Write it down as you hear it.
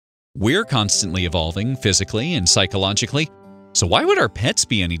We're constantly evolving physically and psychologically, so why would our pets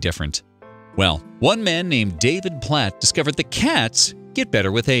be any different? Well, one man named David Platt discovered that cats get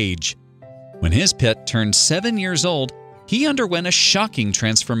better with age. When his pet turned 7 years old, he underwent a shocking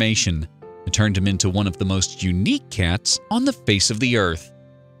transformation. It turned him into one of the most unique cats on the face of the earth.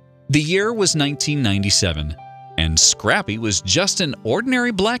 The year was 1997, and Scrappy was just an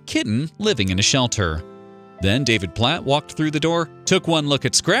ordinary black kitten living in a shelter. Then David Platt walked through the door, took one look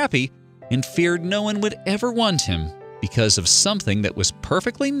at Scrappy, and feared no one would ever want him because of something that was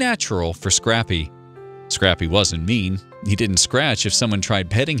perfectly natural for Scrappy. Scrappy wasn't mean. He didn't scratch if someone tried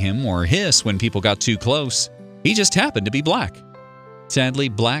petting him or hiss when people got too close. He just happened to be black. Sadly,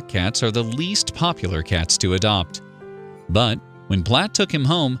 black cats are the least popular cats to adopt. But when Platt took him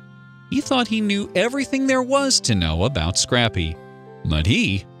home, he thought he knew everything there was to know about Scrappy. But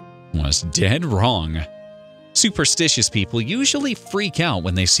he was dead wrong. Superstitious people usually freak out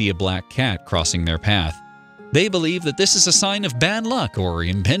when they see a black cat crossing their path. They believe that this is a sign of bad luck or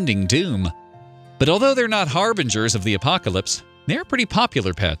impending doom. But although they're not harbingers of the apocalypse, they're pretty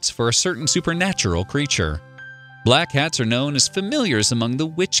popular pets for a certain supernatural creature. Black cats are known as familiars among the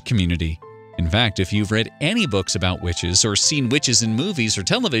witch community. In fact, if you've read any books about witches or seen witches in movies or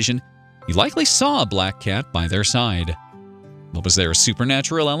television, you likely saw a black cat by their side. But was there a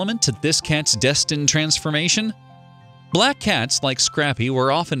supernatural element to this cat's destined transformation? Black cats, like Scrappy,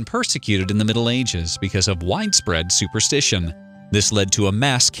 were often persecuted in the Middle Ages because of widespread superstition. This led to a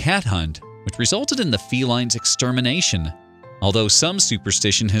mass cat hunt, which resulted in the feline's extermination. Although some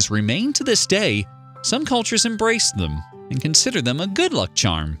superstition has remained to this day, some cultures embrace them and consider them a good luck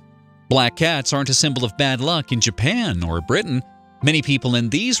charm. Black cats aren't a symbol of bad luck in Japan or Britain. Many people in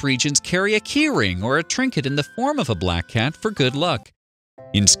these regions carry a keyring or a trinket in the form of a black cat for good luck.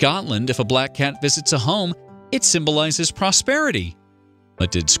 In Scotland, if a black cat visits a home, it symbolizes prosperity.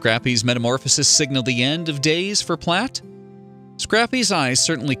 But did Scrappy's metamorphosis signal the end of days for Platt? Scrappy's eyes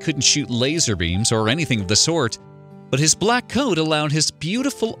certainly couldn't shoot laser beams or anything of the sort, but his black coat allowed his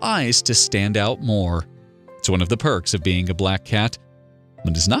beautiful eyes to stand out more. It's one of the perks of being a black cat,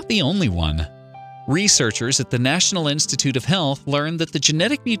 but it's not the only one. Researchers at the National Institute of Health learned that the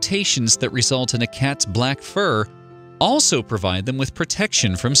genetic mutations that result in a cat's black fur also provide them with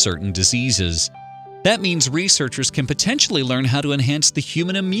protection from certain diseases. That means researchers can potentially learn how to enhance the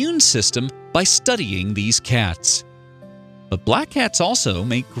human immune system by studying these cats. But black cats also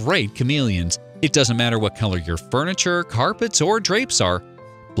make great chameleons. It doesn't matter what color your furniture, carpets, or drapes are,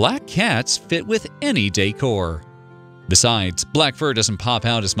 black cats fit with any decor. Besides, black fur doesn't pop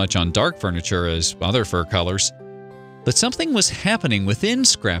out as much on dark furniture as other fur colors. But something was happening within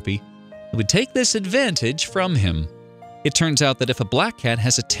Scrappy that would take this advantage from him. It turns out that if a black cat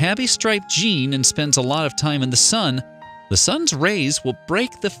has a tabby-striped gene and spends a lot of time in the sun's rays will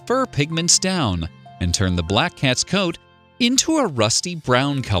break the fur pigments down and turn the black cat's coat into a rusty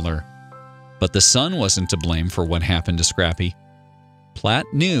brown color. But the sun wasn't to blame for what happened to Scrappy. Platt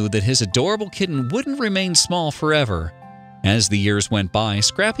knew that his adorable kitten wouldn't remain small forever. As the years went by,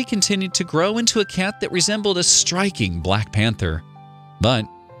 Scrappy continued to grow into a cat that resembled a striking black panther. But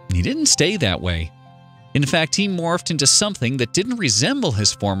he didn't stay that way. In fact, he morphed into something that didn't resemble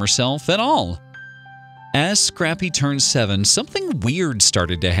his former self at all. As Scrappy turned 7, something weird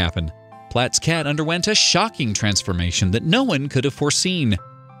started to happen. Platt's cat underwent a shocking transformation that no one could have foreseen.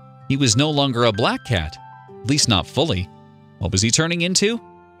 He was no longer a black cat, at least not fully. What was he turning into?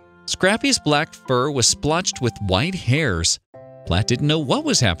 Scrappy's black fur was splotched with white hairs. Platt didn't know what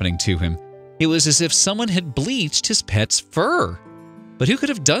was happening to him. It was as if someone had bleached his pet's fur. But who could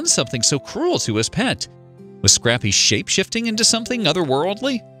have done something so cruel to his pet? Was Scrappy shape-shifting into something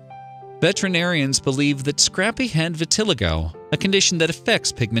otherworldly? Veterinarians believe that Scrappy had vitiligo, a condition that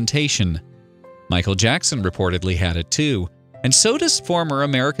affects pigmentation. Michael Jackson reportedly had it too, and so does former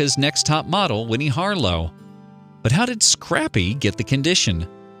America's Next Top Model Winnie Harlow. But how did Scrappy get the condition?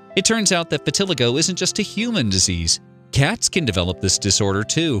 It turns out that vitiligo isn't just a human disease. Cats can develop this disorder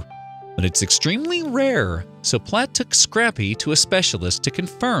too, but it's extremely rare, so Platt took Scrappy to a specialist to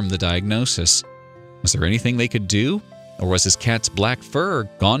confirm the diagnosis. Was there anything they could do? Or was his cat's black fur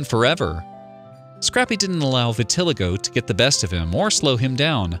gone forever? Scrappy didn't allow vitiligo to get the best of him or slow him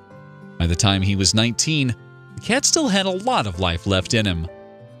down. By the time he was 19, the cat still had a lot of life left in him.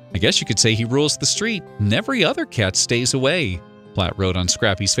 I guess you could say he rules the street, and every other cat stays away, Platt wrote on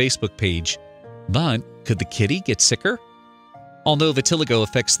Scrappy's Facebook page. But could the kitty get sicker? Although vitiligo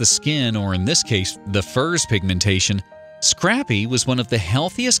affects the skin, or in this case, the fur's pigmentation, Scrappy was one of the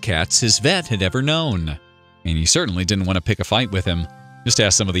healthiest cats his vet had ever known. And he certainly didn't want to pick a fight with him. Just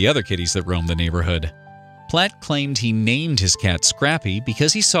ask some of the other kitties that roamed the neighborhood. Platt claimed he named his cat Scrappy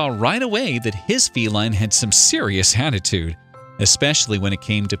because he saw right away that his feline had some serious attitude, especially when it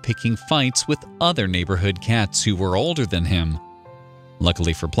came to picking fights with other neighborhood cats who were older than him.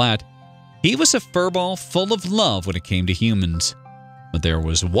 Luckily for Platt, he was a furball full of love when it came to humans. But there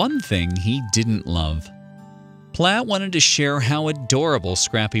was one thing he didn't love. Platt wanted to share how adorable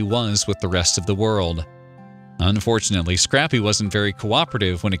Scrappy was with the rest of the world. Unfortunately, Scrappy wasn't very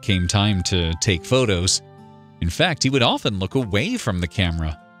cooperative when it came time to take photos. In fact, he would often look away from the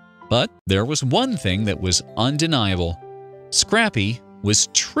camera. But there was one thing that was undeniable. Scrappy was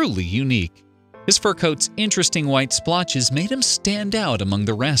truly unique. His fur coat's interesting white splotches made him stand out among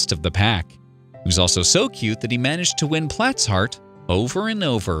the rest of the pack. He was also so cute that he managed to win Platt's heart over and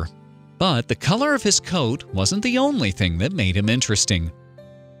over. But the color of his coat wasn't the only thing that made him interesting.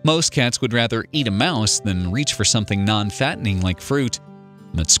 Most cats would rather eat a mouse than reach for something non-fattening like fruit.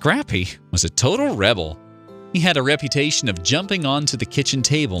 But Scrappy was a total rebel. He had a reputation of jumping onto the kitchen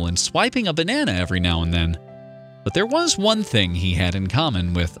table and swiping a banana every now and then. But there was one thing he had in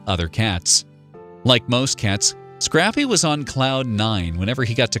common with other cats. Like most cats, Scrappy was on cloud 9 whenever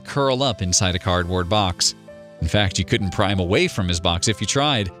he got to curl up inside a cardboard box. In fact, you couldn't pry him away from his box if you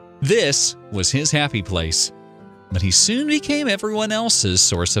tried. This was his happy place. But he soon became everyone else's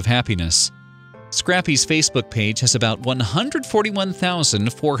source of happiness. Scrappy's Facebook page has about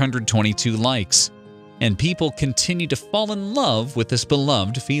 141,422 likes, and people continue to fall in love with this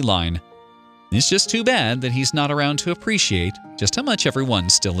beloved feline. It's just too bad that he's not around to appreciate just how much everyone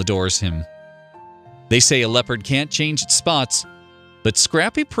still adores him. They say a leopard can't change its spots, but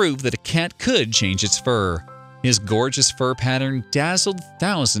Scrappy proved that a cat could change its fur. His gorgeous fur pattern dazzled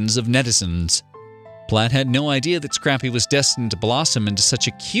thousands of netizens. Platt had no idea that Scrappy was destined to blossom into such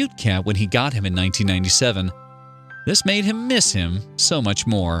a cute cat when he got him in 1997. This made him miss him so much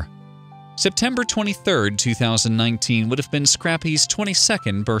more. September 23, 2019 would have been Scrappy's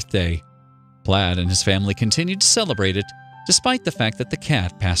 22nd birthday. Platt and his family continued to celebrate it, despite the fact that the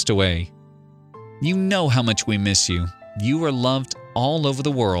cat passed away. "You know how much we miss you. You are loved all over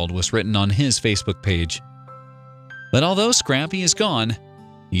the world," was written on his Facebook page. But although Scrappy is gone,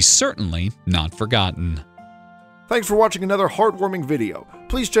 he's certainly not forgotten. Thanks for watching another heartwarming video.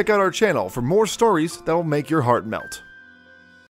 Please check out our channel for more stories that will make your heart melt.